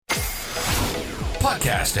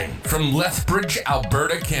Podcasting from Lethbridge,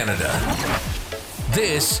 Alberta, Canada.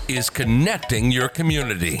 This is connecting your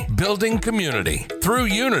community, building community through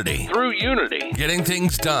unity. Getting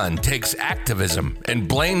things done takes activism, and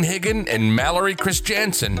Blaine Higgin and Mallory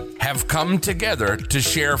Christiansen have come together to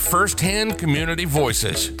share firsthand community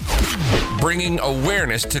voices, bringing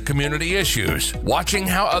awareness to community issues, watching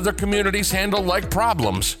how other communities handle like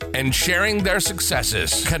problems, and sharing their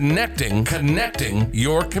successes. Connecting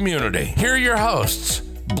your community. Here are your hosts,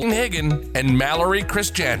 Blaine Higgin and Mallory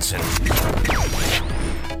Christiansen.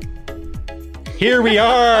 Here we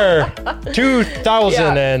are,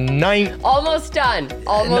 2009. Almost done.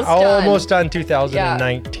 Almost done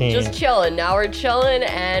 2019. Just chilling. Now we're chilling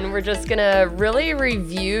and we're just going to really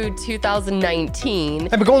review 2019. I've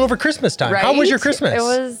been going over Christmas time. Right? How was your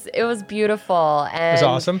Christmas? It was beautiful. And it was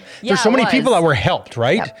awesome. There's so many people that were helped,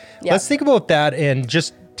 right? Yep. Let's think about that and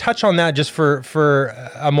just touch on that just for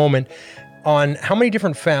a moment on how many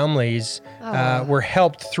different families were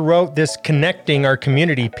helped throughout this Connecting Our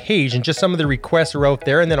Community page, and just some of the requests are out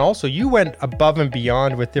there. And then also you went above and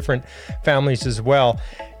beyond with different families as well.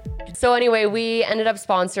 So anyway, we ended up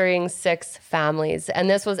sponsoring 6 families, and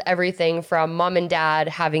this was everything from mom and dad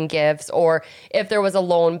having gifts, or if there was a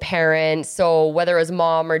lone parent, so whether it was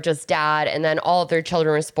mom or just dad, and then all of their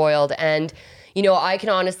children were spoiled. And you know, I can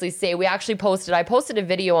honestly say I posted a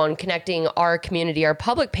video on Connecting Our Community, our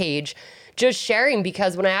public page, just sharing,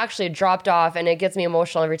 because when I actually dropped off, and it gets me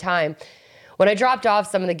emotional every time, when I dropped off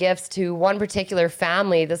some of the gifts to one particular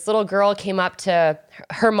family, this little girl came up to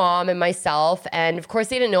her mom and myself, and of course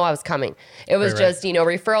they didn't know I was coming. It was just, you know,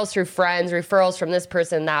 referrals through friends, referrals from this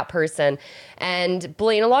person, that person. And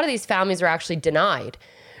Blaine, a lot of these families are actually denied,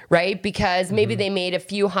 right? Because maybe they made a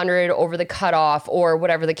few hundred over the cutoff or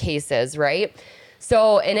whatever the case is, right?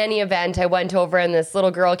 So in any event, I went over and this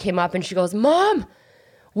little girl came up and she goes, "Mom,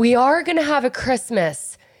 we are going to have a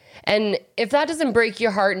Christmas." And if that doesn't break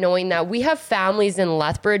your heart, knowing that we have families in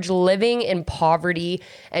Lethbridge living in poverty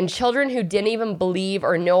and children who didn't even believe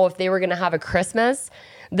or know if they were going to have a Christmas,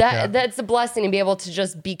 that's a blessing to be able to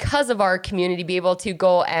just, because of our community, be able to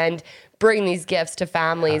go and bring these gifts to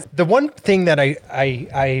families. The one thing that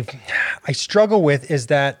I struggle with is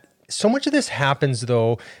that so much of this happens,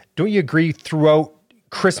 though, don't you agree, throughout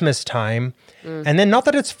Christmas time? And then, not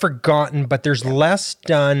that it's forgotten, but there's less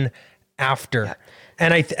done after.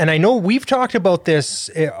 And I know we've talked about this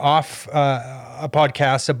off a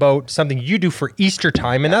podcast about something you do for Easter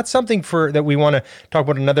time, and that's something that we want to talk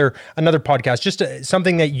about another podcast. Just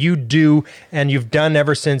something that you do and you've done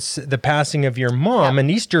ever since the passing of your mom, an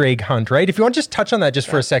Easter egg hunt, right? If you want to just touch on that just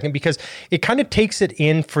for a second, because it kind of takes it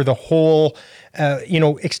in for the whole.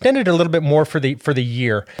 Extend it a little bit more for the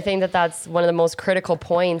year. I think that's one of the most critical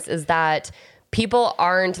points, is that people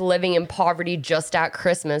aren't living in poverty just at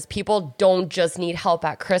Christmas. People don't just need help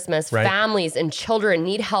at Christmas. Right. Families and children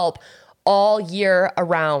need help all year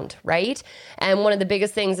around, right? And one of the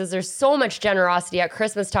biggest things is there's so much generosity at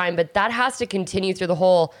Christmas time, but that has to continue through the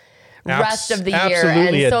whole rest of the year.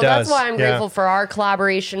 Absolutely, and so it that's does. why I'm grateful for our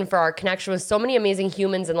collaboration, for our connection with so many amazing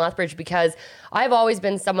humans in Lethbridge, because I've always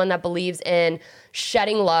been someone that believes in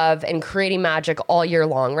shedding love and creating magic all year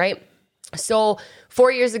long, right? So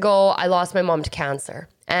 4 years ago, I lost my mom to cancer,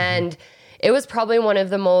 and it was probably one of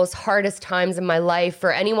the most hardest times in my life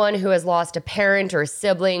for anyone who has lost a parent or a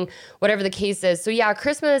sibling, whatever the case is. So yeah,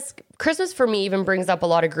 Christmas for me even brings up a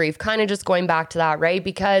lot of grief, kind of just going back to that, right?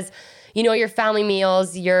 Because, you know, your family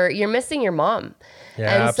meals, you're missing your mom.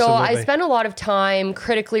 Yeah, and so absolutely. I spend a lot of time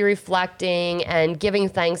critically reflecting and giving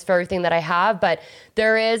thanks for everything that I have, but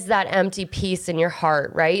there is that empty piece in your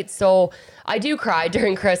heart, right? So I do cry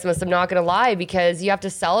during Christmas, I'm not going to lie, because you have to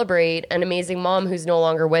celebrate an amazing mom who's no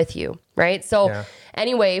longer with you, right? So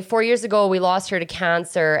anyway, 4 years ago, we lost her to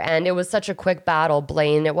cancer, and it was such a quick battle,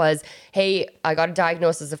 Blaine. It was, hey, I got a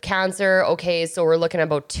diagnosis of cancer. Okay, so we're looking at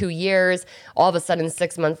about 2 years. All of a sudden,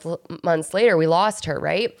 6 months later, we lost her,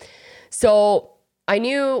 right? So I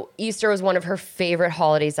knew Easter was one of her favorite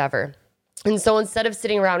holidays ever. And so instead of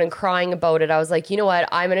sitting around and crying about it, I was like, you know what,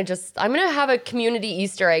 I'm going to have a community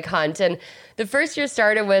Easter egg hunt. And the first year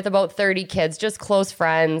started with about 30 kids, just close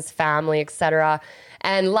friends, family, etc.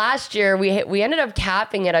 And last year we ended up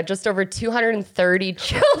capping it at just over 230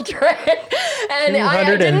 children. And I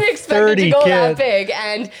didn't expect it to go that big.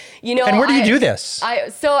 And you know, and where do you do this?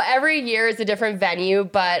 So every year is a different venue,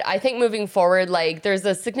 but I think moving forward, like, there's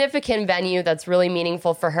a significant venue that's really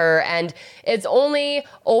meaningful for her, and it's only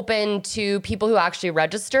open to people who actually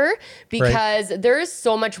register, because there is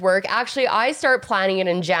so much work. Actually, I start planning it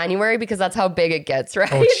in January because that's how big it gets,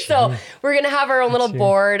 right? So we're gonna have our own little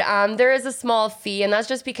board. There is a small fee, and And that's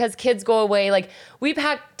just because kids go away. Like, we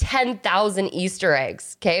packed 10,000 Easter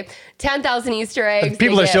eggs, okay? 10,000 Easter eggs.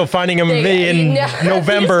 People are still finding them in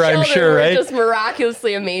November, I'm sure, right? Just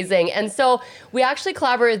miraculously amazing. And so we actually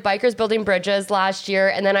collaborated with Bikers Building Bridges last year.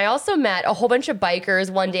 And then I also met a whole bunch of bikers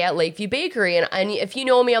one day at Lakeview Bakery. And if you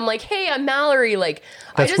know me, I'm like, hey, I'm Mallory. Like,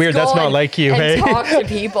 that's I just weird. That's not like you, and hey? talk to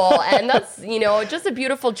people. And that's, just a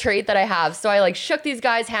beautiful trait that I have. So I like shook these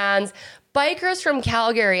guys' hands. Bikers from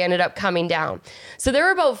Calgary ended up coming down. So there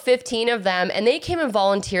were about 15 of them, and they came and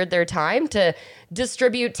volunteered their time to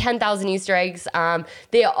distribute 10,000 Easter eggs.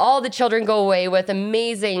 All the children go away with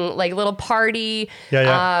amazing, like, little party,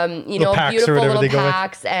 little beautiful little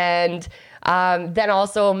packs, and then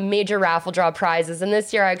also major raffle draw prizes. And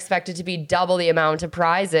this year I expect it to be double the amount of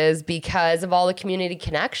prizes because of all the community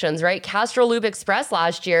connections, right? Castro Lube Express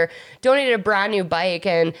last year donated a brand new bike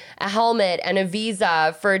and a helmet and a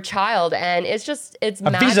visa for a child. And it's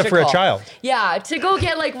magical. Visa for a child. Yeah. To go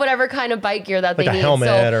get like whatever kind of bike gear that like they need. A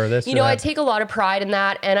helmet or this. I take a lot of pride in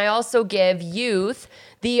that. And I also give youth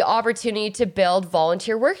the opportunity to build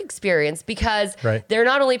volunteer work experience because they're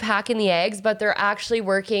not only packing the eggs, but they're actually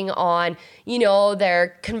working on,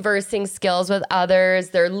 their conversing skills with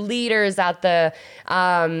others. They're leaders at the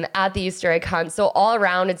Easter egg hunt. So all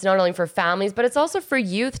around, it's not only for families, but it's also for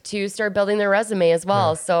youth to start building their resume as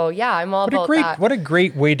well. So yeah, I'm all about that. What a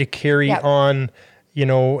great way to carry on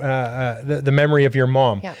the memory of your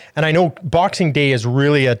mom. Yeah. And I know Boxing Day is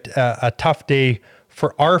really a tough day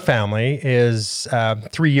for our family. Is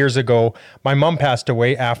 3 years ago, my mom passed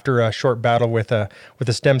away after a short battle with a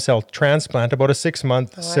stem cell transplant, about a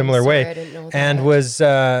 6-month similar way, I didn't know that. and was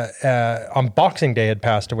on Boxing Day had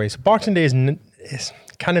passed away. So Boxing Day is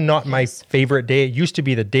kind of not my favorite day. It used to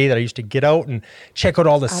be the day that I used to get out and check out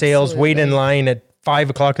all the sales, wait in line at 5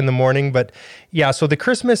 o'clock in the morning. But yeah, so the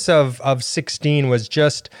Christmas of 16 was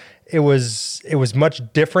just, it was much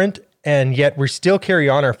different. And yet we still carry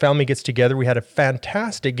on. Our family gets together. We had a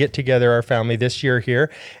fantastic get together, our family this year here.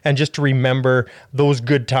 And just to remember those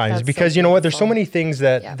good times. That's because so you know what, there's so many things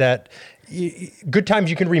that good times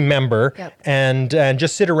you can remember and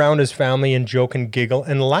just sit around as family and joke and giggle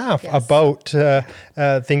and laugh about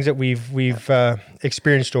things that we've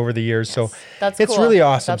experienced over the years. So it's really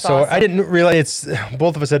awesome. That's awesome. I didn't realize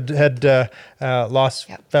both of us had lost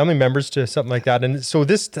family members to something like that. And so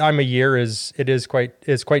this time of year is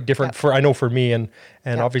quite different for, I know, for me and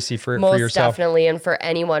obviously for yourself. Most definitely, and for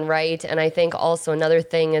anyone, right? And I think also another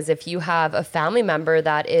thing is if you have a family member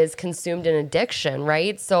that is consumed in addiction,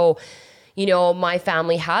 right? So, my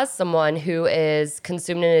family has someone who is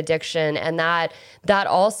consumed in addiction, and that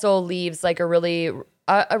also leaves like a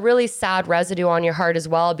really sad residue on your heart as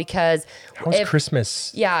well, because how's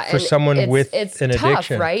Christmas for someone with an tough,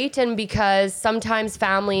 addiction, right? And because sometimes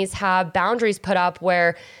families have boundaries put up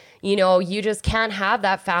where you just can't have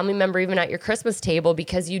that family member even at your Christmas table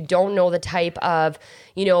because you don't know the type of,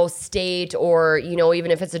 state or,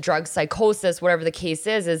 even if it's a drug psychosis, whatever the case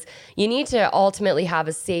is you need to ultimately have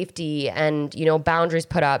a safety and, boundaries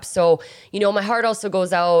put up. So, my heart also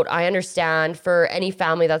goes out. I understand for any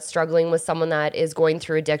family that's struggling with someone that is going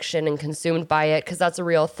through addiction and consumed by it, because that's a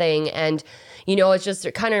real thing. And,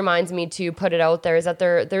 it kind of reminds me to put it out there is that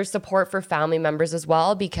there's support for family members as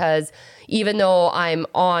well, because even though I'm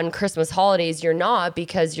on Christmas holidays, you're not,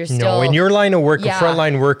 because you're still... No, in your line of work, a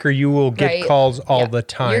frontline worker, you will get calls all the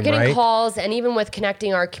time, You're getting calls, and even with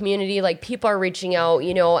connecting our community, like people are reaching out,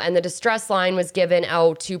 and the distress line was given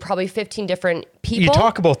out to probably 15 different people. You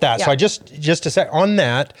talk about that. Yeah. So I just to say on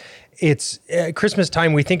that, it's Christmas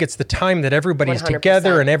time. We think it's the time that everybody's 100%.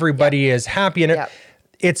 Together and everybody is happy. And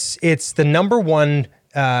it's the number one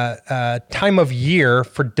time of year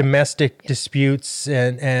for domestic disputes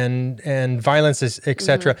and violence,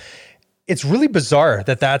 etc. It's really bizarre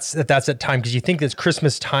that's at time, because you think this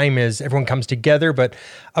Christmas time is everyone comes together, but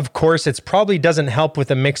of course it's probably doesn't help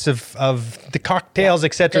with a mix of the cocktails,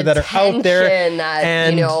 etc. that are out there.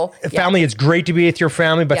 Family, it's great to be with your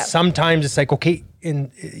family, but sometimes it's like, okay,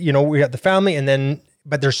 we got the family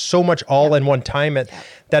but there's so much all in one time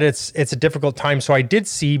that it's a difficult time. So I did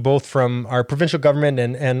see both from our provincial government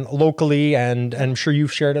and locally, and I'm sure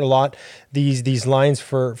you've shared it a lot, these lines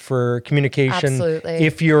for communication. Absolutely.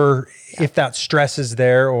 If that stress is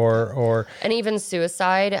there or and even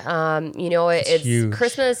suicide, it's huge.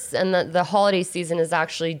 Christmas and the holiday season is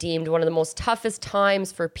actually deemed one of the most toughest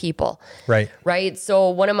times for people. Right. So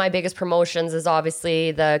one of my biggest promotions is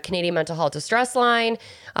obviously the Canadian Mental Health Distress Line.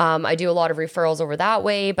 I do a lot of referrals over that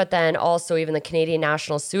way, but then also even the Canadian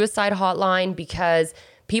National Suicide Hotline, because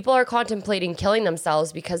people are contemplating killing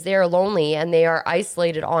themselves because they are lonely and they are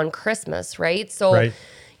isolated on Christmas, right? So,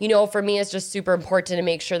 for me, it's just super important to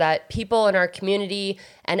make sure that people in our community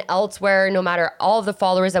and elsewhere, no matter all of the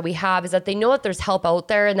followers that we have, is that they know that there's help out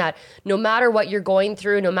there, and that no matter what you're going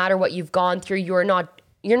through, no matter what you've gone through, you're not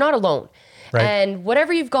alone. Right. And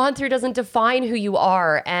whatever you've gone through doesn't define who you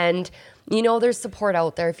are. And, there's support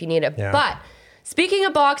out there if you need it. Yeah. But speaking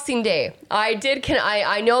of Boxing Day,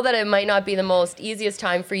 I know that it might not be the most easiest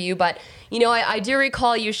time for you, but I do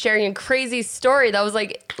recall you sharing a crazy story that was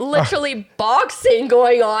like literally boxing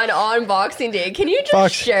going on Boxing Day. Can you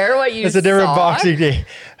just share what you saw? It's a different Boxing Day.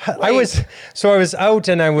 I was out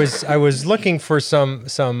and I was looking for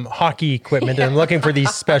some hockey equipment and looking for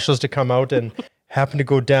these specials to come out, and happened to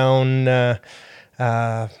go down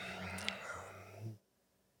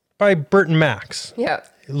by Burton Max. Yeah.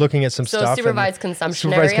 Looking at some stuff. Supervised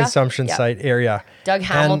consumption supervised area. consumption Yep. site area. Doug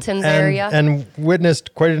Hamilton's area. And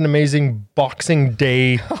witnessed quite an amazing Boxing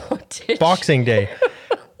Day. Boxing Day.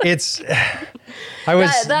 That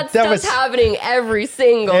stuff's happening every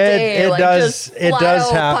single day. It does. Just It flat does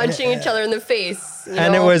out happen. punching each other in the face.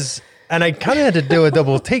 And I kind of had to do a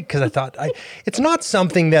double take because I thought it's not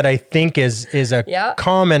something that I think is a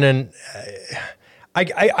common, and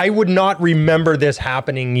I would not remember this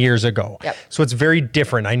happening years ago. Yep. So it's very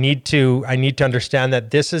different. I need to understand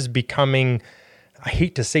that this is becoming, I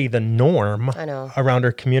hate to say, the norm around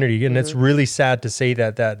our community, and it's really sad to say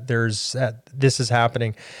that this is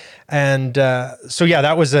happening. And so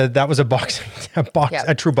that was a boxing,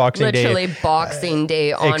 a true Boxing Day. Literally Boxing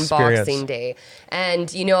Day on experience. Boxing Day.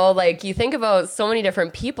 And, you think about so many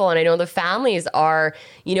different people, and I know the families are,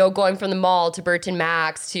 going from the mall to Burton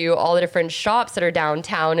Max to all the different shops that are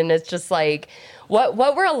downtown. And it's just like, what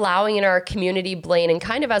we're allowing in our community, Blaine, and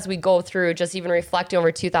kind of as we go through, just even reflecting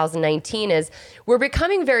over 2019, is we're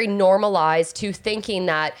becoming very normalized to thinking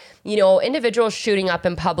that, individuals shooting up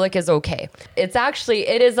in public is okay.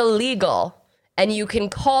 It is illegal. And you can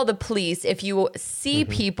call the police if you see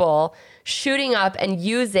people shooting up and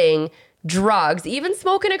using drugs, even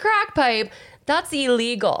smoking a crack pipe. That's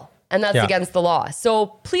illegal, and that's against the law. So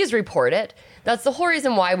please report it. That's the whole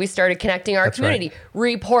reason why we started connecting our community. Right.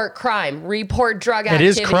 Report crime, report drug activity.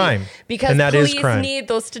 It is crime. Because police need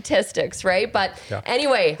those statistics, right? But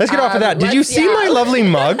anyway. Let's get off of that. Did you see my lovely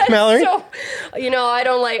mug, Mallory?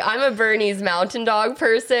 I'm a Bernese Mountain Dog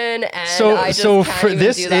person, and I just can't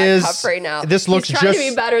even do that cup right now. This looks He's trying to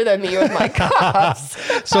be better than me with my cups.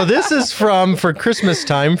 So this is for Christmas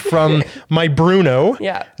time from my Bruno.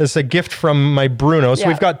 Yeah. It's a gift from my Bruno. So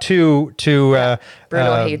we've got two.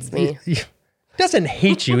 Bruno hates me. Doesn't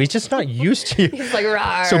hate you. He's just not used to you. He's like,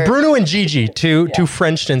 rawr. So Bruno and Gigi, two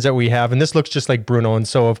Frenchtons that we have, and this looks just like Bruno. And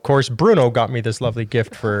so of course Bruno got me this lovely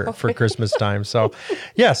gift for Christmas time. So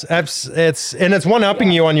yes, it's one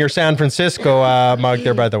upping you on your San Francisco mug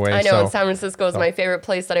there, by the way. I know San Francisco is my favorite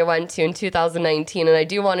place that I went to in 2019, and I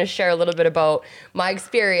do want to share a little bit about my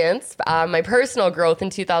experience, my personal growth in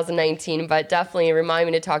 2019, but definitely remind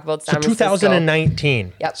me to talk about San Francisco.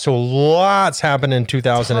 2019. Yep. So lots happened in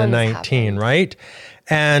 2019, right?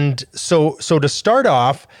 And so to start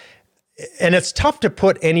off, and it's tough to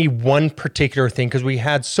put any one particular thing because we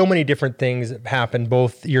had so many different things that happened,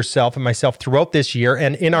 both yourself and myself, throughout this year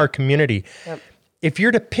and in our community. Yep. If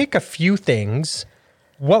you're to pick a few things,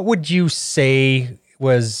 what would you say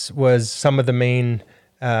was some of the main,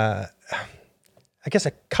 I guess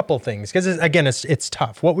a couple things, because again, it's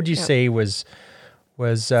tough. What would you say was for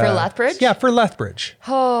Lethbridge? Yeah, for Lethbridge.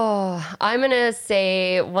 Oh, I'm going to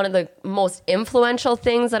say one of the most influential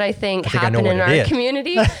things that I think happened in our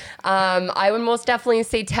community. I would most definitely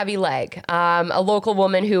say Tevi Legg, a local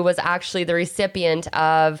woman who was actually the recipient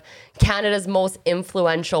of Canada's most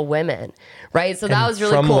influential women, right? So that was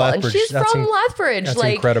really cool. Lethbridge. And she's from Lethbridge. That's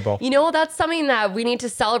incredible. That's something that we need to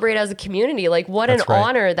celebrate as a community. Like, what an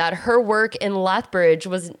honor that her work in Lethbridge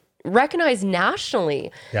was recognized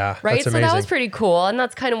nationally. Yeah, right. That's so amazing. that was pretty cool, and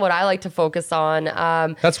that's kind of what I like to focus on.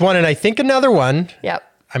 That's one, and I think another one. Yep.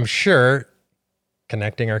 I'm sure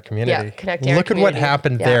connecting our community. Yeah, connecting. Look at what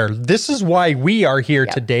happened there. This is why we are here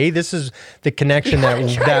today. This is the connection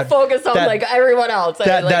that focus on like everyone else.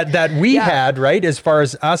 That we had, right, as far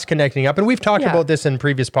as us connecting up. And we've talked about this in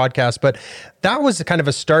previous podcasts, but that was kind of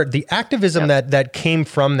a start. The activism that came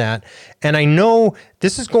from that, and I know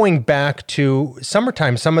this is going back to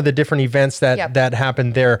summertime. Some of the different events that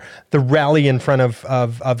happened there. The rally in front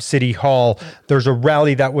of City Hall. There's a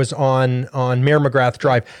rally that was on Mayor McGrath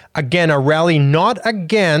Drive. Again, a rally not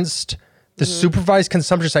against the supervised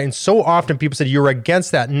consumption site. And so often people said you're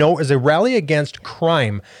against that. No, it's a rally against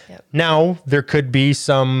crime. Yep. Now there could be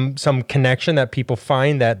some connection that people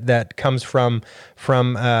find that comes from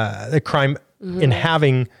the crime in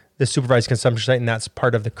having the supervised consumption site, and that's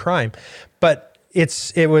part of the crime. But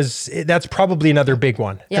that's probably another big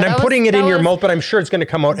one. Yeah, and I'm putting it in your mouth, but I'm sure it's going to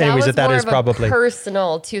come out anyways that is probably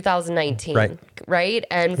personal 2019. Right.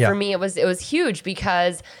 And for me, it was huge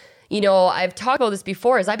because, I've talked about this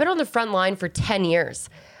before, is I've been on the front line for 10 years.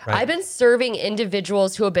 Right. I've been serving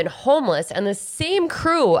individuals who have been homeless and the same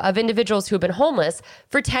crew of individuals who have been homeless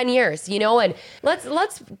for 10 years, and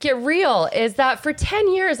let's get real, is that for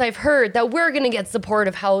 10 years, I've heard that we're going to get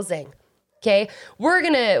supportive housing. Okay, we're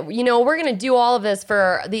gonna do all of this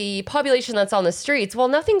for the population that's on the streets. Well,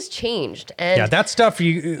 nothing's changed, and that stuff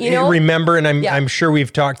you remember, and I'm sure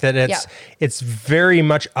we've talked that it's very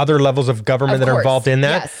much other levels of government that are involved in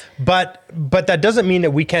that. Yes. But that doesn't mean that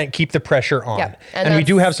we can't keep the pressure on. Yeah. And we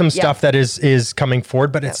do have some stuff that is coming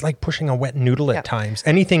forward, but it's like pushing a wet noodle at times.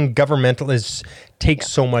 Anything governmental takes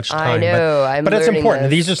so much time. I know, but it's important.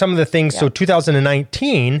 These are some of the things. So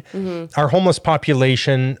 2019, our homeless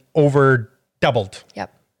population over doubled.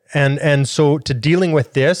 Yep. And so to dealing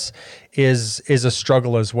with this is a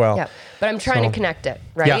struggle as well. Yeah. But I'm trying to connect it,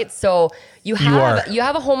 right? Yeah. So you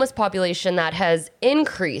have a homeless population that has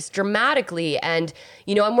increased dramatically, and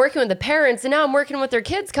I'm working with the parents, and now I'm working with their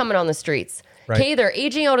kids coming on the streets. Right. Okay, they're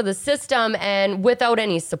aging out of the system and without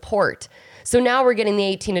any support. So now we're getting the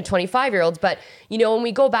 18 to 25 year olds. But, when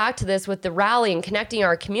we go back to this with the rally and connecting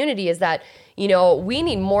our community, is that, we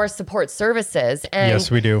need more support services. And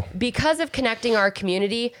yes, we do. Because of connecting our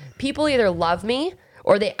community, people either love me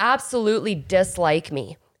or they absolutely dislike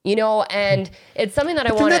me, and it's something that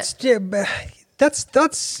I want to...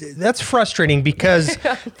 That's frustrating because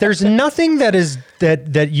there's nothing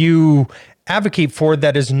that you advocate for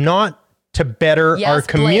that is not to better our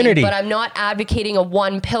community. But I'm not advocating a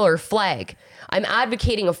 1-pillar flag. I'm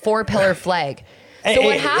advocating a 4-pillar flag. So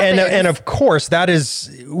what happens? And of course,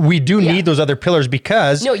 we do need those other pillars,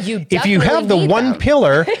 because if you have the one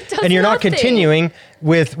pillar and you're not continuing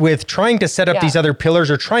with trying to set up these other pillars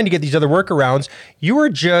or trying to get these other workarounds, you're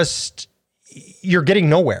getting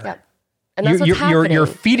nowhere. Yeah. And that's what's happening. You're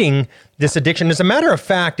feeding this addiction. As a matter of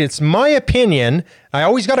fact, it's my opinion, I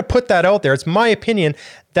always got to put that out there, it's my opinion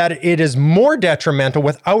that it is more detrimental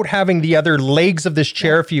without having the other legs of this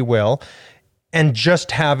chair, if you will, and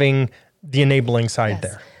just having the enabling side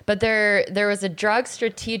there. But there was a drug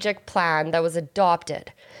strategic plan that was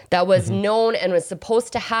adopted, that was known and was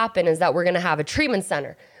supposed to happen, is that we're going to have a treatment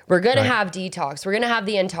center. We're going to have detox. We're going to have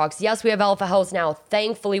the intox. Yes, we have Alpha House now.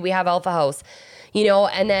 Thankfully, we have Alpha House.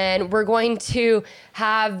 And then we're going to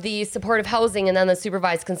have the supportive housing and then the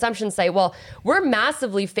supervised consumption site. Well, we're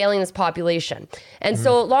massively failing this population. And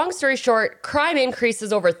so long story short, crime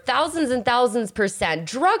increases over thousands and thousands %.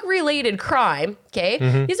 Drug-related crime,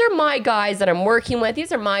 okay? These are my guys that I'm working with.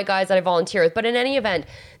 These are my guys that I volunteer with. But in any event,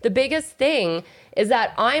 the biggest thing is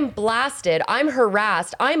that I'm blasted, I'm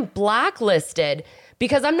harassed, I'm blacklisted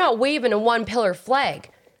because I'm not waving a 1-pillar flag.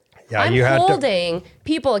 Yeah, I'm holding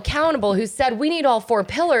people accountable who said we need all 4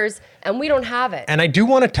 pillars and we don't have it. And I do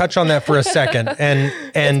want to touch on that for a second. And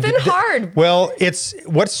it's been hard. Well, it's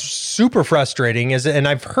what's super frustrating is, and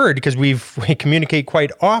I've heard, because we communicate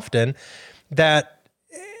quite often, that,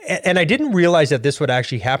 and I didn't realize that this would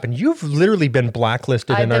actually happen. You've literally been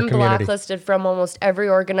blacklisted in our community. I've been blacklisted from almost every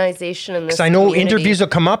organization in this community. Because I know interviews will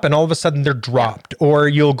come up and all of a sudden they're dropped, or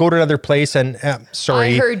you'll go to another place and,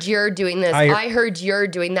 sorry. I heard you're doing this. I heard you're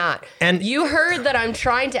doing that. And you heard that I'm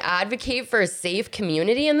trying to advocate for a safe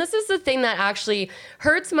community. And this is the thing that actually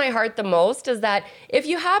hurts my heart the most, is that if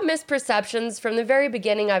you have misperceptions from the very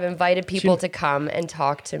beginning, I've invited people to come and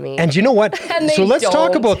talk to me. And you know what? So let's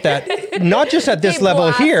talk about that. Not just at this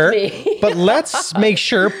level here. But let's make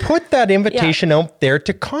sure, put that invitation out there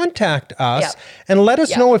to contact us and let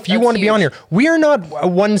us know if you want to be on here. We are not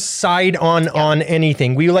one side on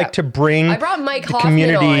anything. We like to bring I brought Mike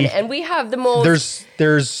Hoffman on, and we have the most...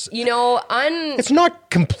 There's it's not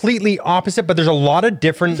completely opposite, but there's a lot of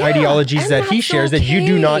different ideologies that he shares that you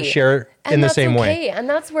do not share in the same way. And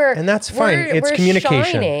that's where... And that's fine. It's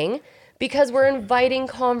communication. Shining, because we're inviting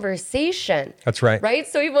conversation. That's right. Right?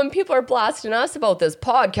 So even when people are blasting us about this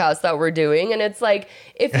podcast that we're doing, and it's like,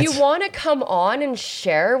 if you want to come on and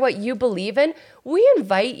share what you believe in, we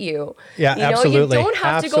invite you. Yeah, absolutely. You don't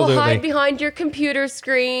have to go hide behind your computer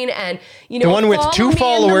screen and, the one with 2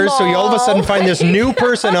 followers, so you all of a sudden find this new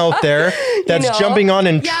person out there that's jumping on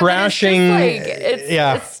and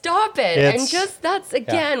trashing. Stop it. And just, that's,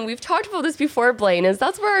 again, we've talked about this before, Blaine, is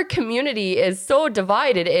that's where our community is so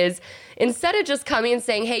divided, is instead of just coming and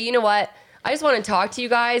saying, hey, you know what? I just want to talk to you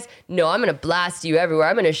guys. No, I'm going to blast you everywhere.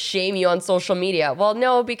 I'm going to shame you on social media. Well,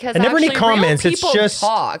 no, because and never actually any comments. Real It's people just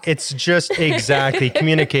talk. It's just exactly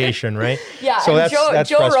communication, right? Yeah. So and that's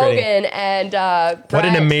Joe frustrating. Rogan and Brett, What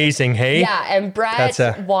an amazing, hey? Yeah, and Brett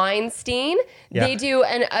That's Weinstein. Yeah. They do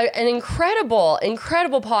an incredible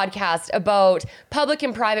podcast about public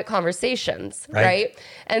and private conversations, right?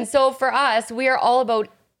 And so for us, we are all about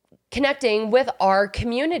connecting with our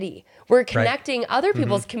community. We're connecting other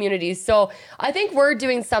people's communities. So I think we're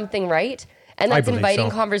doing something right. And that's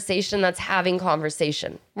inviting conversation, that's having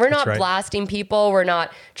conversation. We're not blasting people. We're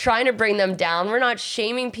not trying to bring them down. We're not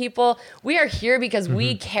shaming people. We are here because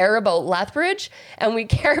we care about Lethbridge and we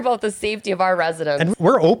care about the safety of our residents. And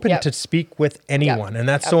we're open to speak with anyone. And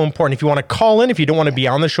that's so important. If you want to call in, if you don't want to be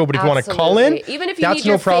on the show, but if you want to call in, even if you that's need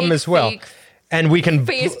your no problem as well. And we can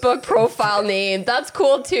Facebook profile name. That's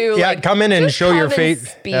cool too. Yeah, come in and show your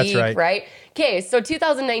face. That's right. Okay, so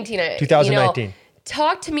 2019. 2019.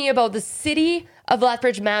 Talk to me about the City of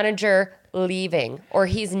Lethbridge manager leaving, or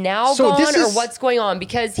he's now gone, or what's going on,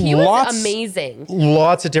 because he was amazing.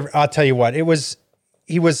 Lots of different. I'll tell you what,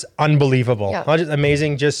 he was unbelievable. Yeah. Not just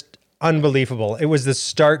amazing, just unbelievable. It was the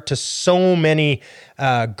start to so many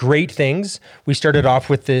great things. We started off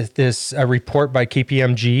with this report by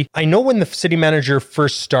KPMG. I know when the city manager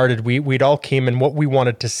first started, we'd all came in what we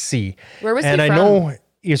wanted to see. Where was he from? And I know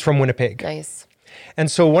he's from Winnipeg. Nice. And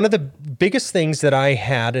so one of the biggest things that I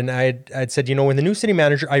had, and I'd said, when the new city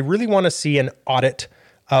manager, I really want to see an audit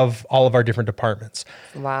of all of our different departments.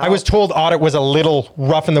 Wow. I was told audit was a little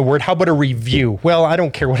rough in the word. How about a review? Well, I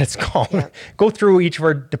don't care what it's called. Yeah. Go through each of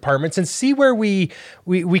our departments and see where we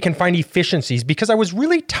can find efficiencies, because I was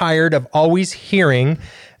really tired of always hearing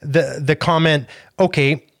the comment,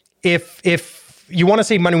 okay, if you want to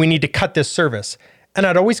save money, we need to cut this service. And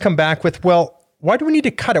I'd always come back with, well, why do we need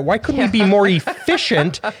to cut it? Why couldn't we be more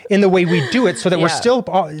efficient in the way we do it so that we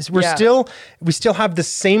still have the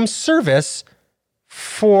same service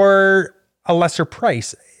for a lesser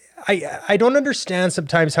price? I don't understand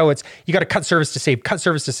sometimes how it's, you got to cut service to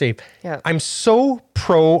save. Yeah. I'm so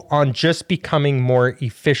pro on just becoming more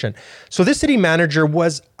efficient. So this city manager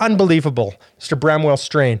was unbelievable, Mr. Bramwell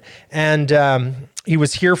Strain. And he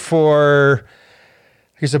was here for,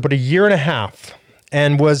 I guess, about a year and a half,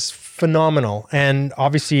 and was phenomenal. And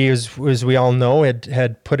obviously, as we all know,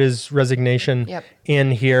 had put his resignation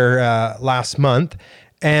in here last month.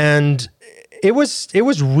 And it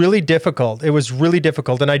was really difficult.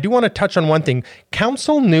 And I do want to touch on one thing.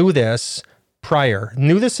 Council knew this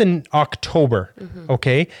in October,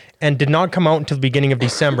 okay, and did not come out until the beginning of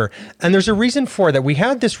December. And there's a reason for that. We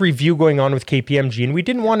had this review going on with KPMG, and we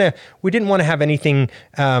didn't want to have anything,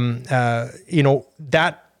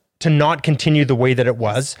 that to not continue the way that it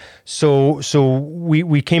was. So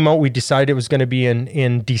we came out, we decided it was going to be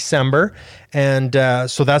in December. And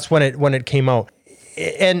so that's when it came out.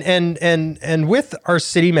 And with our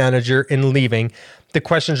city manager in leaving, the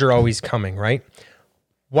questions are always coming, right?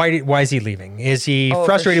 Why is he leaving? Is he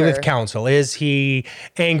frustrated with council? Is he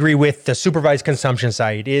angry with the supervised consumption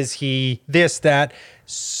side? Is he this, that?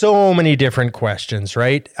 So many different questions,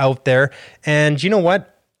 right, out there. And you know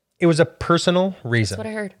what? It was a personal reason. That's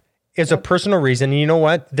what I heard. It's a personal reason. And you know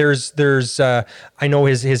what? There's I know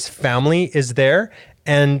his family is there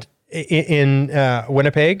and in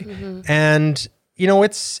Winnipeg, and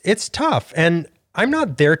it's tough. And I'm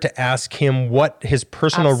not there to ask him what his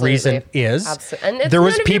personal reason is. Absolutely. And there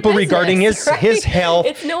was people regarding his health.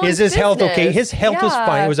 Is his health okay? His health was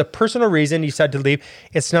fine. It was a personal reason he decided to leave.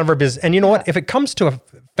 It's none of our business. And you know what? If it comes to a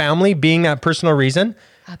family being that personal reason,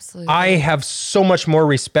 absolutely, I have so much more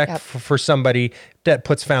respect for somebody that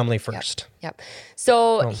puts family first. Yep.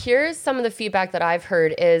 So here's some of the feedback that I've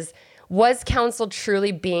heard is, was council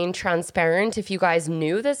truly being transparent if you guys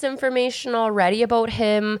knew this information already about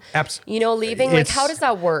him, leaving? Like, how does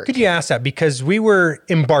that work? Could you ask that? Because we were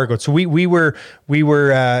embargoed. So we were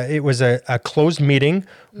it was a closed meeting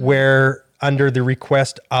where, under the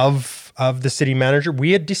request of the city manager,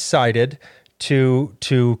 we had decided to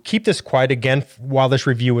keep this quiet again while this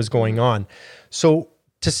review was going on. So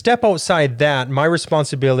to step outside that, my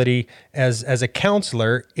responsibility as a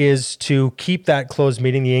councillor is to keep that closed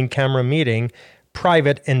meeting, the in-camera meeting,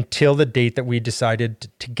 private until the date that we decided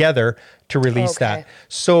together to release that.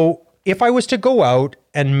 So if I was to go out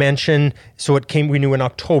and mention, we knew in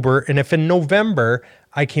October, and if in November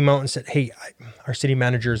I came out and said, hey, our city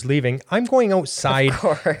manager is leaving, I'm going outside. Of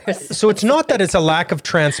course. So it's not that it's a lack of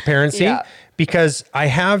transparency, because I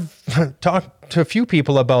have talked to a few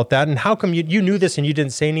people about that. And how come you knew this and you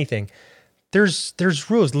didn't say anything? There's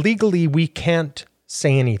rules. Legally, we can't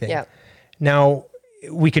say anything. Yeah. Now,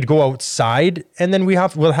 we could go outside, and then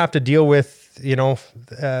we'll have to deal with,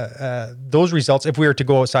 those results if we were to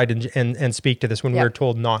go outside and speak to this when we were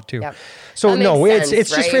told not to. Yep. So no, sense,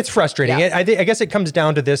 it's right? just, it's frustrating. Yeah. I guess it comes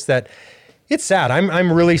down to this, that it's sad.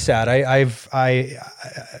 I'm really sad.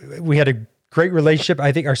 We had a great relationship.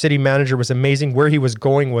 I think our city manager was amazing. Where he was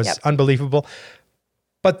going was unbelievable.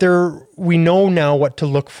 But we know now what to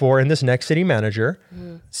look for in this next city manager.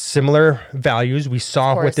 Similar values. We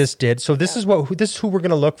saw what this did. So this is who we're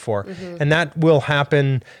going to look for, and that will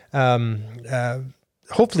happen.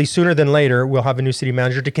 Hopefully sooner than later. We'll have a new city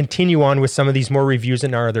manager to continue on with some of these more reviews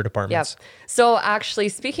in our other departments. Yep. So actually,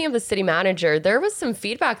 speaking of the city manager, there was some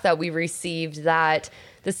feedback that we received that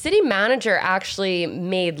the city manager actually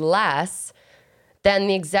made less than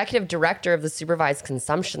the executive director of the supervised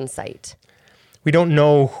consumption site. We don't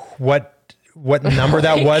know what number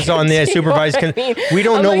that was on the supervised. We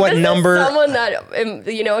don't know what number. Someone that,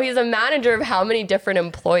 he's a manager of how many different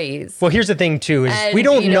employees. Well, here's the thing too, is we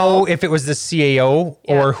don't know if it was the CAO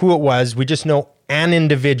or who it was. We just know an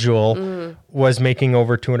individual was making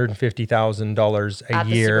over $250,000 a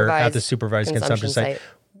year at the supervised consumption site.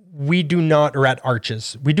 We do not, or at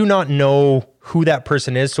Arches. We do not know who that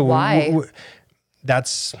person is. So why?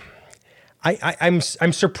 I'm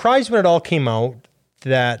surprised when it all came out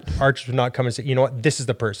that Arches would not come and say, you know what, this is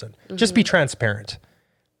the person. Just be transparent.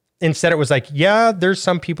 Instead, it was like, yeah, there's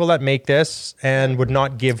some people that make this, and would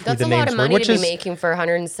not give who the names were. That's a lot of money to be making for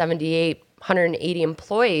 180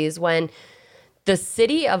 employees, when the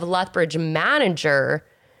city of Lethbridge manager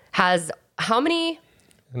has how many?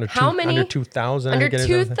 Under 2,000. Under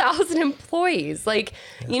 2,000 employees.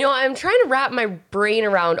 I'm trying to wrap my brain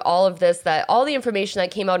around all of this, that all the information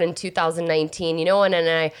that came out in 2019, and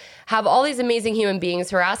I have all these amazing human beings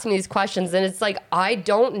who are asking these questions, and it's like, I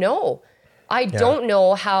don't know. I don't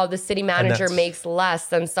know how the city manager makes less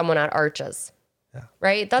than someone at Arches. Yeah.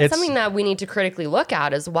 Right? That's something that we need to critically look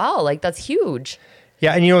at as well. That's huge.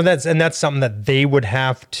 Yeah, and that's something that they would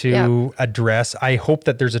have to address. I hope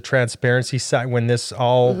that there's a transparency side when this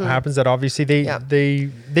all happens, that obviously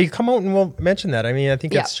they come out and will mention that. I mean, I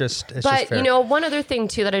think it's just fair. One other thing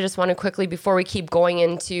too that I just want to quickly, before we keep going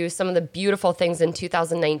into some of the beautiful things in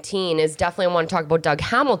 2019, is definitely I want to talk about Doug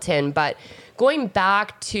Hamilton. But going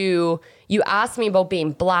back to, you asked me about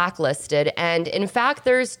being blacklisted, and in fact,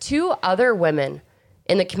 there's 2 other women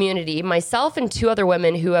in the community, myself and 2 other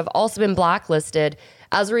women, who have also been blacklisted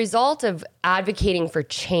as a result of advocating for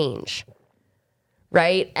change,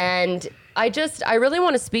 right? And I really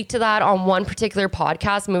want to speak to that on one particular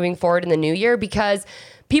podcast moving forward in the new year, because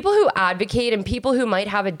people who advocate and people who might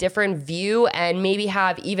have a different view and maybe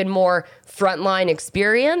have even more frontline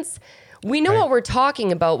experience, we know what we're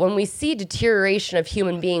talking about when we see deterioration of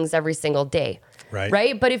human beings every single day.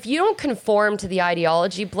 Right. But if you don't conform to the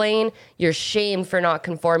ideology, Blaine, you're shamed for not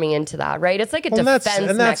conforming into that. Right. It's like a defense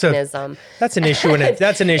mechanism. That's an issue in it.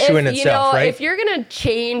 That's an issue in itself, right? If you're going to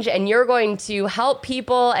change and you're going to help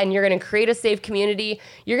people and you're going to create a safe community,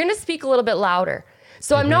 you're going to speak a little bit louder.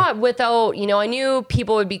 So I'm not without, I knew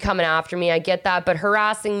people would be coming after me. I get that. But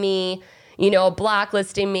harassing me,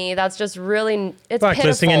 blacklisting me, that's just really, it's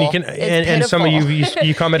blacklisting, pitiful. And some of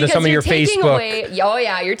you comment on some of your Facebook.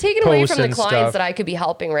 You're taking away from the clients that I could be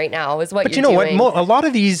helping right now, is what you're doing. What? A lot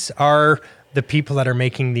of these are the people that are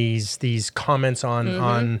making these comments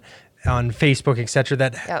on Facebook,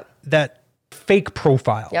 etc. That fake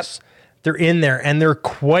profiles. Yep. They're in there and they're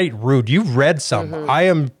quite rude. You've read some. I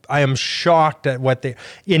am shocked at what that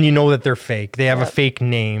they're fake. They have a fake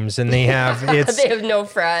names, and they have they have no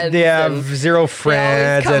friends. They have 0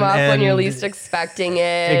 friends. They always come up when you're least expecting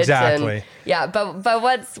it. Exactly. But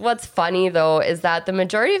what's funny though is that the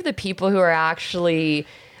majority of the people who are actually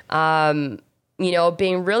being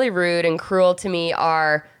really rude and cruel to me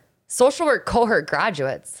are social work cohort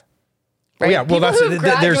graduates. Right? Oh, yeah, well,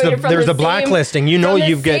 there's the blacklisting.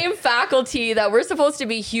 Same faculty that we're supposed to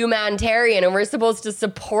be humanitarian and we're supposed to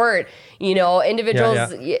support,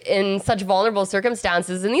 individuals in such vulnerable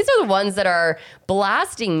circumstances, and these are the ones that are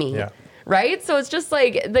blasting me. Yeah. Right? So it's just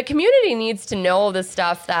like the community needs to know the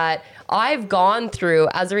stuff that I've gone through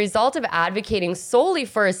as a result of advocating solely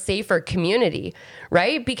for a safer community,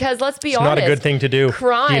 right? Because let's be honest, it's not a good thing to do.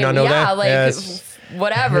 Crime, do you not know that?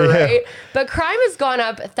 Whatever, right? But crime has gone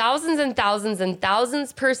up thousands and thousands and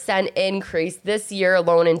thousands % increase this year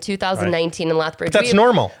alone in 2019 in Lethbridge. But that's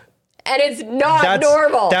normal. And it's not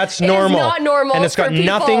normal. That's normal. It's not normal. And it's got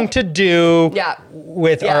nothing to do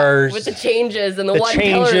with with the changes and the one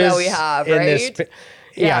pillar that we have, right?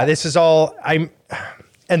 This is all and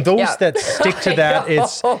those that stick to that,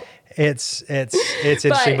 It's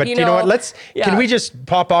interesting, but you you know what? know, Can we just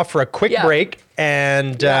pop off for a quick break?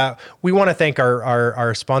 And we want to thank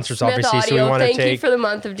our sponsors, Smith obviously. Audio, So we want to thank you take for the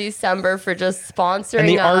month of December for just sponsoring and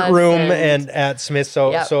the us art room and at Smith.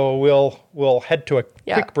 So Yep. so we'll head to a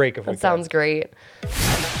quick break if we that sounds great.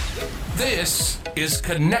 This is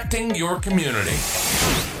Connecting Your Community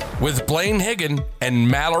with Blaine Higgin and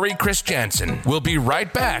Mallory Christiansen. We'll be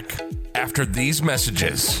right back after these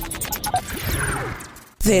messages.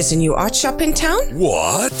 There's a new art shop in town.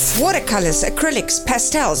 What? Watercolors, acrylics,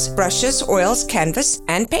 pastels, brushes, oils, canvas,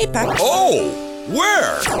 and paper. Oh,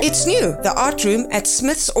 where? It's new, the art room at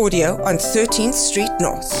Smith's Audio on 13th Street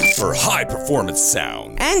North. For high performance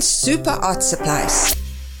sound. And super art supplies.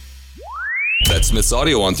 At Smith's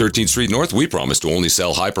Audio on 13th Street North, we promise to only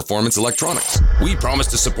sell high-performance electronics. We promise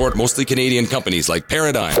to support mostly Canadian companies like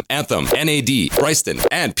Paradigm, Anthem, NAD, Bryston,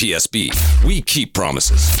 and PSB. We keep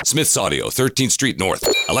promises. Smith's Audio, 13th Street North.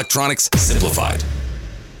 Electronics simplified.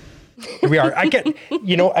 Here we are.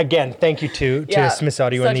 Again, thank you to Smith's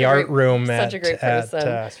Audio and the art room such a great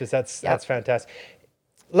person. Smith's. That's fantastic.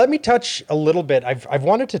 Let me touch a little bit. I've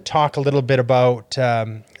wanted to talk a little bit about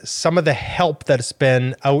some of the help that's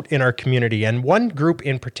been out in our community, and one group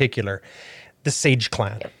in particular, the Sage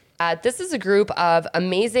Clan. This is a group of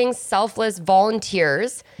amazing, selfless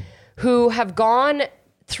volunteers who have gone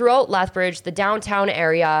throughout Lethbridge, the downtown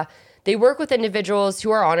area. They work with individuals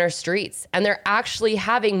who are on our streets, and they're actually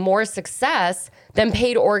having more success than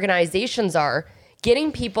paid organizations are,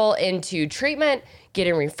 getting people into treatment,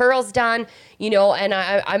 getting referrals done, and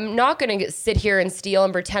I'm not going to sit here and steal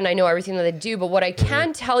and pretend I know everything that they do, but what I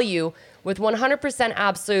can tell you with 100%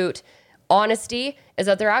 absolute honesty is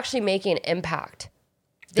that they're actually making an impact.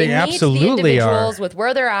 They meet absolutely the individuals are. with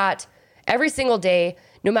where they're at every single day,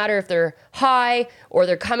 no matter if they're high or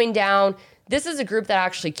they're coming down. This is a group that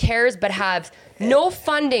actually cares, but have no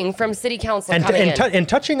funding from city council coming in. And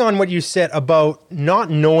touching on what you said about not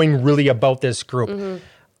knowing really about this group,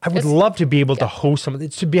 I would love to be able to host some of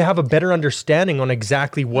it, have a better understanding on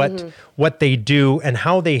exactly what they do and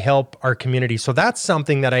how they help our community. So that's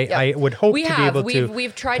something that I would hope to be able to.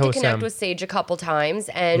 We've tried to connect with Sage a couple times,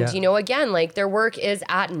 and again, like their work is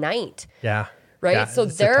at night. Yeah. Right. Yeah, so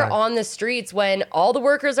they're on the streets when all the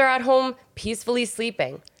workers are at home peacefully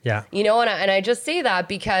sleeping. Yeah. And I just say that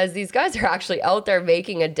because these guys are actually out there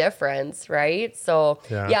making a difference. Right. So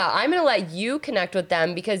I'm going to let you connect with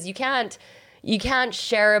them because you can't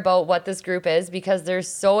share about what this group is because they're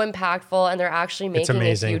so impactful and they're actually making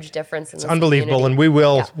a huge difference in this unbelievable, community.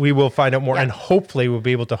 And we will find out more, and hopefully we'll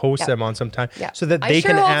be able to host them on some time so that they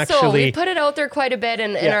can actually. So. We put it out there quite a bit,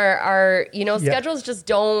 and our schedules just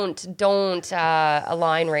don't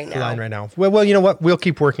align right now. Well, you know what? We'll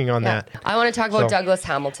keep working on that. I want to talk about Douglas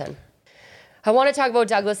Hamilton.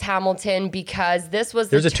 Because this was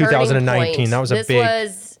There's a 2019. Point. That was this a big.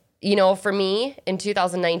 Was, for me in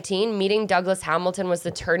 2019, meeting Douglas Hamilton was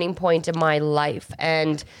the turning point in my life.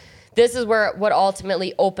 And this is what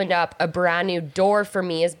ultimately opened up a brand new door for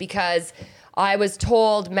me is because I was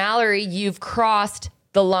told, Mallory, you've crossed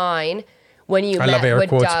the line when you met with Doug. I love air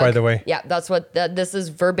quotes, by the way. Yeah, that's this is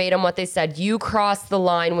verbatim what they said. You crossed the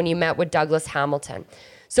line when you met with Douglas Hamilton.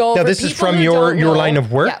 So now, this is from your line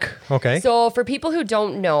of work? Yeah. Okay. So for people who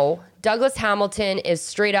don't know, Douglas Hamilton is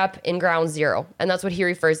straight up in ground zero, and that's what he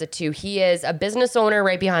refers it to. He is a business owner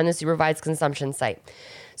right behind the supervised consumption site.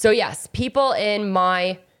 So yes, people in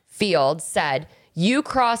my field said, you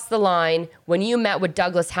crossed the line when you met with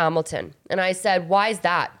Douglas Hamilton. And I said, why is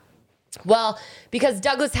that? Well, because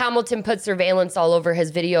Douglas Hamilton put surveillance all over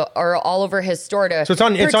his video or all over his store to so it's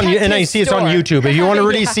on and I see it's on YouTube. If you want to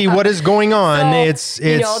really see what is going on, it's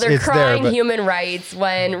they're crying there, human rights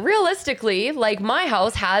when realistically, like my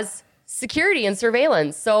house has security and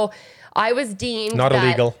surveillance. So I was deemed not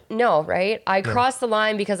illegal. No, right? I crossed the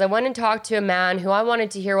line because I went and talked to a man who I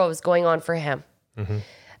wanted to hear what was going on for him. Mm-hmm.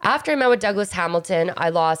 After I met with Douglas Hamilton, I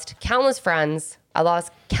lost countless friends. I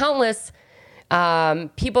lost countless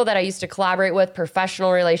people that I used to collaborate with,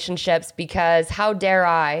 professional relationships, because how dare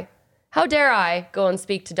I go and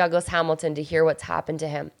speak to Douglas Hamilton to hear what's happened to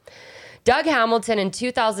him. Doug Hamilton in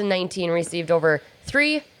 2019 received over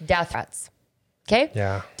 3 death threats. Okay?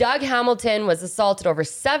 Yeah. Doug Hamilton was assaulted over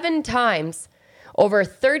 7 times, over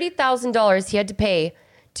 $30,000 he had to pay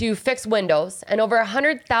to fix windows, and over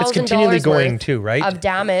 $100,000 worth of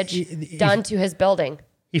damage done to his building.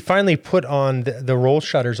 He finally put on the roll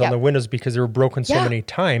shutters on the windows because they were broken so many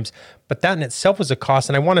times. But that in itself was a cost.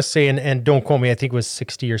 And I want to say, and don't quote me, I think it was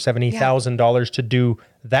 $60,000 or $70,000 to do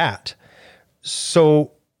that.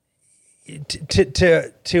 So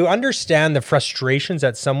to understand the frustrations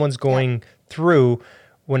that someone's going through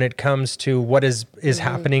when it comes to what is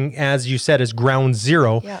happening, as you said, is ground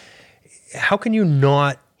zero. Yeah. How can you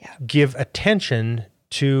not give attention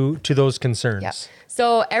to those concerns? Yeah.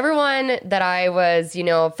 So everyone that I was,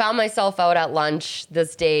 found myself out at lunch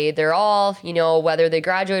this day, they're all, whether they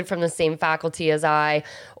graduated from the same faculty as I,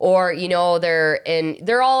 or,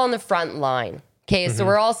 they're all on the front line. Okay. So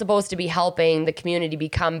we're all supposed to be helping the community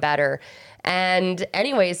become better. And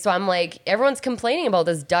anyways, so I'm like, everyone's complaining about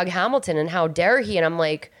this Doug Hamilton and how dare he? And I'm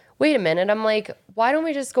like, wait a minute. I'm like, why don't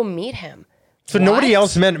we just go meet him? So nobody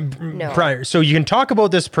else met prior. So you can talk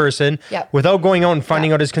about this person without going out and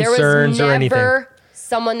finding out his concerns or anything. There was never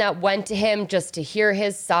someone that went to him just to hear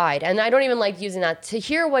his side. And I don't even like using that, to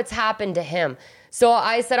hear what's happened to him. So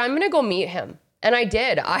I said, I'm going to go meet him. And I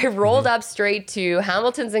did. I rolled up straight to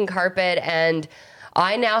Hamilton's and Carpet, and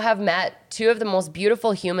I now have met two of the most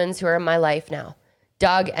beautiful humans who are in my life now,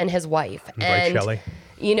 Doug and his wife. And Shelley.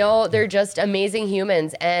 They're just amazing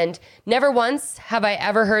humans. And never once have I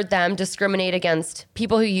ever heard them discriminate against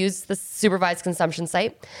people who use the supervised consumption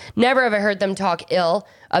site. Never have I heard them talk ill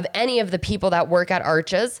of any of the people that work at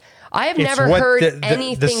Arches. I have never heard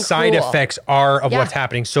anything the side cruel. effects are of what's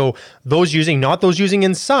happening. So those using, not those using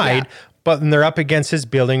inside, but when they're up against his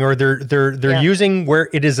building, or they're using where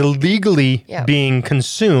it is illegally being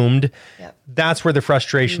consumed, that's where the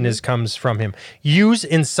frustration comes from him. Use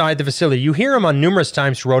inside the facility. You hear him on numerous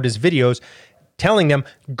times throughout his videos telling them,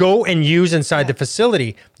 go and use inside the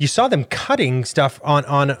facility. You saw them cutting stuff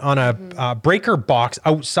on a breaker box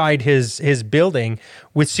outside his building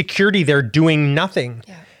with security there doing nothing.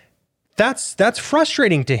 Yeah. That's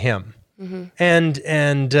frustrating to him.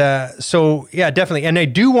 And so, definitely. And I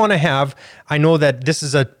do want to I know that this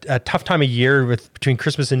is a tough time of year between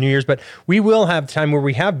Christmas and New Year's, but we will have time where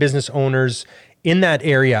we have business owners in that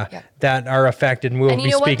area that are affected, and we'll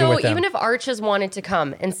be speaking with them. Even if Arches wanted to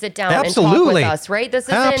come and sit down and talk with us, right? This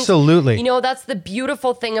isn't, absolutely. That's the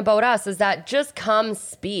beautiful thing about us, is that just come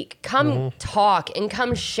speak, come talk, and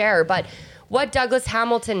come share. But what Douglas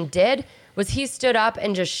Hamilton did was he stood up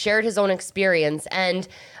and just shared his own experience. And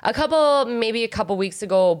maybe a couple weeks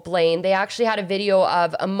ago, Blaine, they actually had a video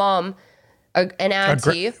of a mom, an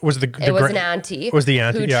auntie. It was the auntie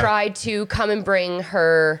who tried to come and bring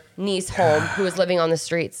her niece home, who was living on the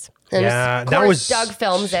streets. And of course, Doug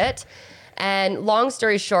films it. And long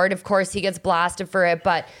story short, of course, he gets blasted for it.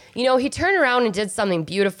 But, he turned around and did something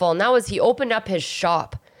beautiful. And that was, he opened up his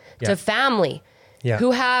shop to family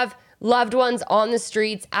who have loved ones on the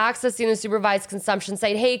streets, accessing the supervised consumption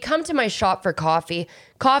site. Hey, come to my shop for coffee.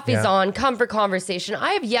 Coffee's on. Come for conversation.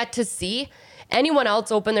 I have yet to see anyone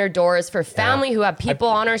else open their doors for family who have people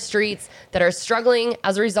on our streets that are struggling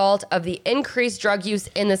as a result of the increased drug use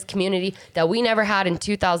in this community that we never had in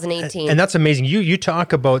 2018. And that's amazing. You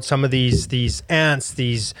talk about some of these aunts,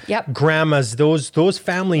 these grandmas, those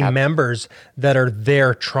family members that are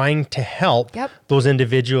there trying to help those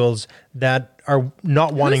individuals that are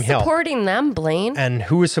not wanting help. Who's supporting them, Blaine? And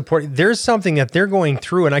who is supporting? There's something that they're going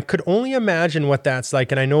through, and I could only imagine what that's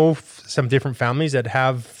like. And I know some different families that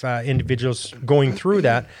have individuals going through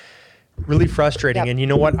that. Really frustrating. And you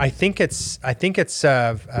know what? I think it's having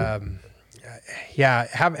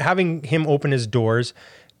him open his doors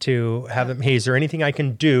to have him, hey, is there anything I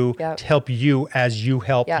can do to help you as you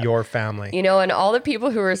help your family? And all the people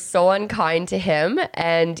who are so unkind to him,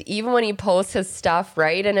 and even when he posts his stuff,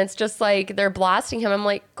 right? And it's just like, they're blasting him. I'm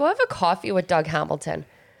like, go have a coffee with Doug Hamilton.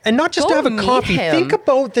 And not just to have a coffee. Think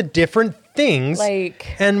about the different things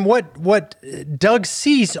and what Doug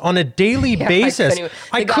sees on a daily basis.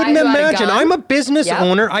 I couldn't imagine. I'm a business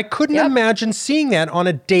owner. I couldn't imagine seeing that on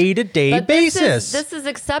a day-to-day basis. This is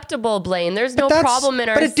acceptable, Blaine. There's no problem in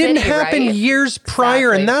our city, but it didn't happen years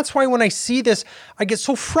prior, and that's why when I see this, I get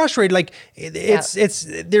so frustrated. Like it's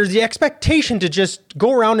there's the expectation to just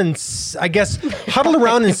go around and I guess huddle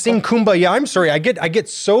around and sing Kumbaya. I'm sorry, I get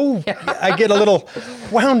a little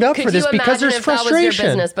wound up for this because there's frustration. That was your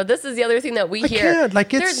business? But this is the other thing that we hear.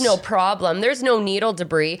 There's no problem. There's no needle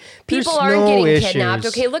debris. People aren't getting kidnapped.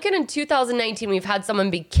 Okay, look at in 2019, we've had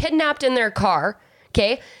someone be kidnapped in their car.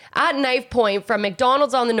 Okay, at knife point from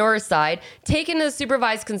McDonald's on the north side, taken to the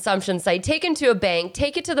supervised consumption site, taken to a bank,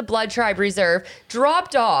 taken to the Blood Tribe Reserve,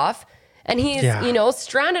 dropped off, and he's,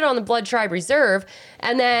 stranded on the Blood Tribe Reserve.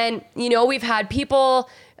 And then, we've had people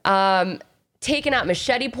taken at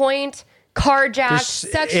Machete Point, carjacked,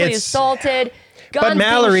 sexually assaulted, guns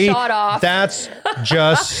being shot off. That's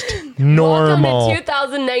just normal. Welcome to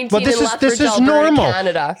 2019 in Lethbridge, Alberta,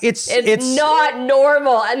 Canada. It's not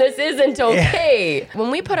normal, and this isn't okay.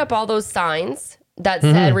 When we put up all those signs that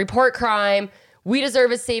said, report crime, we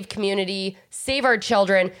deserve a safe community, save our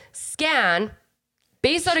children, scan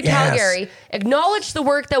based out of Yes. Calgary, acknowledged the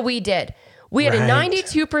work that we did. We had a Right.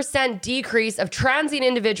 92% decrease of transient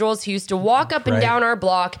individuals who used to walk up and Right. down our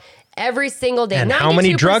block every single day. And how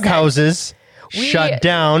many drug 92%. houses shut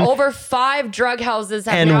down? Over 5 drug houses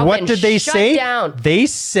have now And what been did they shut say? down. They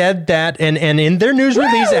said that, and in their news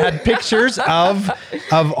release, it had pictures of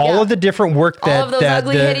all of the different work that All of those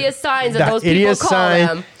ugly, hideous signs that those people hideous call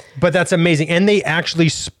them. But that's amazing. And they actually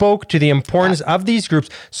spoke to the importance of these groups.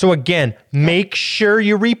 So again, make sure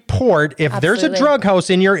you report if there's a Absolutely. drug house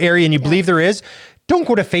in your area and you believe there is. Don't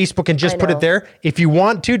go to Facebook and just I put know. it there. If you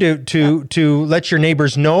want to let your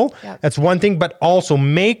neighbors know, Yep. that's one thing. But also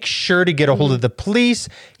make sure to get a hold of the police,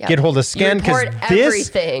 Yep. get a hold of Scan, because Report this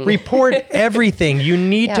everything. report everything. You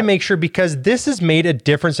need to Yep. make sure, because this has made a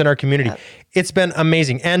difference in our community. Yep. It's been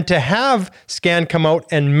amazing. And to have Scan come out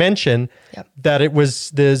and mention Yep. that it was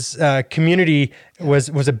this community was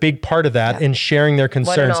a big part of that in sharing their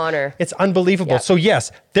concerns. honor. It's unbelievable. Yep. So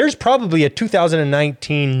yes, there's probably a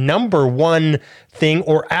 2019 number one thing,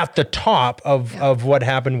 or at the top of what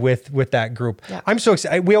happened with that group. Yep. I'm so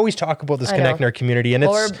excited. We always talk about this I know. connecting our community, and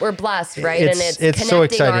Well, it's we're blessed, right? And it's so connecting our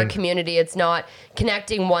exciting. community. It's not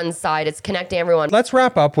connecting one side, it's connecting everyone. Let's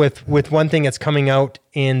wrap up with one thing that's coming out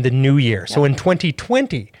in the new year. So in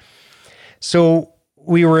 2020, so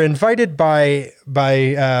we were invited by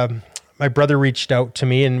my brother reached out to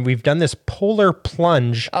me, and we've done this polar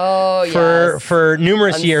plunge for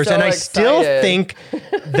numerous I'm years. so And I still excited. think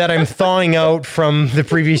that I'm thawing out from the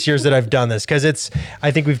previous years that I've done this, because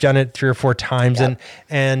I think we've done it 3 or 4 times. Yep.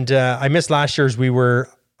 And I missed last year's. We were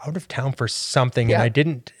out of town for something, and Yep. I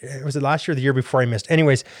didn't. Was it last year or the year before I missed?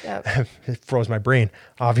 Anyways, Yep. it froze my brain,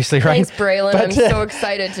 obviously, right? Thanks, Braylon. I'm so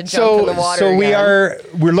excited to jump in the water. So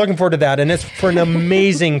again. we're looking forward to that, and it's for an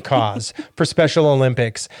amazing cause for Special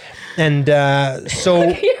Olympics. And so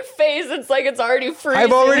Your face, it's like it's already freezing.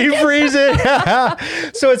 I'm already freezing.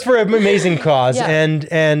 So it's for an amazing cause, Yeah.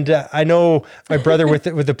 and I know my brother with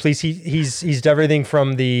the police. He's done everything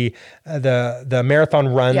from the marathon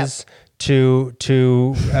runs to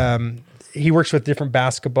he works with different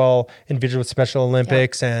basketball individuals with Special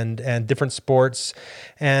Olympics and different sports,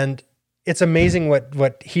 and it's amazing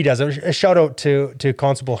what he does. A shout out to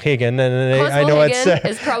Constable Higgin, and I know Higgin it's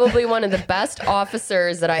is probably one of the best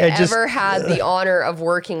officers that I ever had the honor of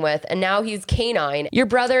working with, and now he's canine. Your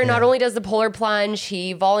brother not only does the polar plunge,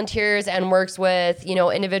 he volunteers and works with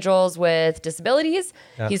individuals with disabilities.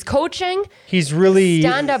 He's coaching. he's really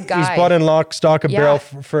Stand-up guy. He's bought in lock, stock, and barrel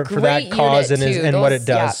for Great that cause unit, and too. what it does.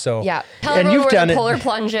 Yeah, So yeah. Tell and everyone you've where done the it. polar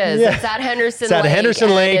plunge is. Yeah. It's at Henderson It's at Lake. Henderson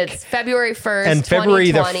and Lake. It's February 1st, And February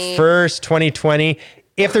 2020. the 1st, 2020.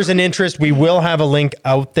 If there's an interest, we will have a link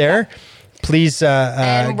out there. Please go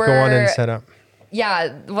on and set up.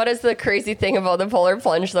 Yeah, what is the crazy thing about the polar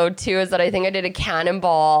plunge though too is that I think I did a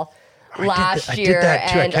cannonball last I did year, that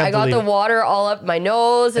too. I and can't I got the believe it. water all up my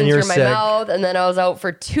nose and And you're through my sick. mouth, and then I was out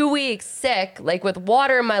for 2 weeks sick, like with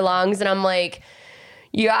water in my lungs, and I'm like,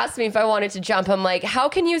 you asked me if I wanted to jump. I'm like, how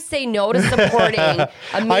can you say no to supporting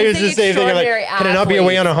amazing, I used the same thing. I'm like, extraordinary can I not be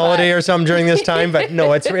away on a athletes? holiday But or something during this time? But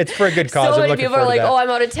no, it's for a good cause. so I'm many looking people are forward like, to that. oh, I'm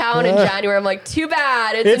out of town in January. I'm like, too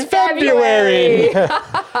bad. It's in February.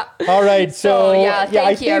 All right. So yeah, thank I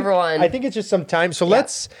you, think, everyone. I think it's just some time. So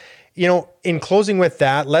let's, in closing with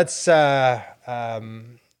that, let's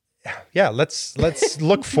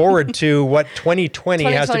look forward to what 2020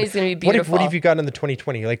 has to 2020 is gonna be What beautiful. have you got in the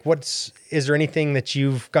 2020? Like, is there anything that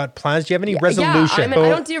you've got plans? Do you have any Yeah, resolution? I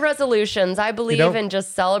don't do resolutions. I believe don't? in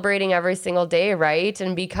just celebrating every single day, right?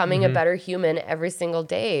 And becoming a better human every single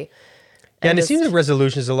day. And it just- seems like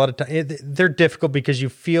resolutions a lot of time they're difficult because you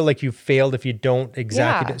feel like you've failed if you don't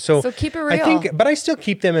exactly Yeah, do. So so keep it I real. think, but I still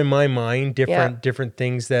keep them in my mind, Yeah. different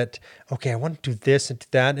things that, okay, I want to do this and do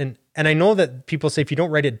that. And I know that people say if you don't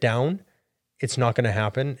write it down, it's not going to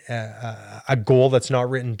happen. A goal that's not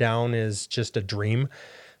written down is just a dream.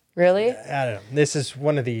 Really? I don't know. This is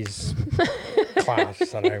one of these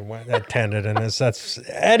classes that I attended, and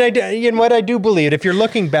you know what, I do believe if you're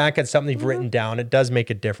looking back at something you've written down, it does make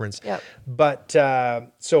a difference. Yep. But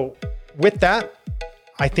so with that,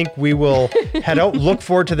 I think we will head out. Look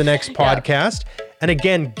forward to the next podcast. And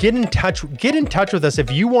again, get in touch with us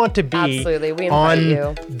if you want to be Absolutely. We invite on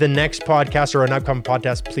you. the next podcast or an upcoming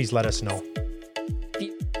podcast. Please let us know.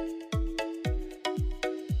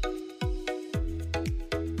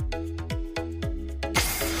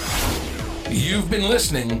 You've been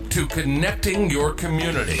listening to Connecting Your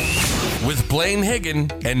Community with Blaine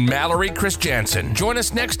Higgin and Mallory Christiansen. Join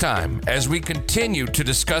us next time as we continue to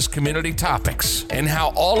discuss community topics and how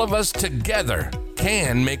all of us together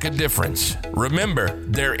can make a difference. Remember,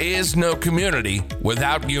 there is no community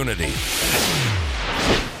without unity.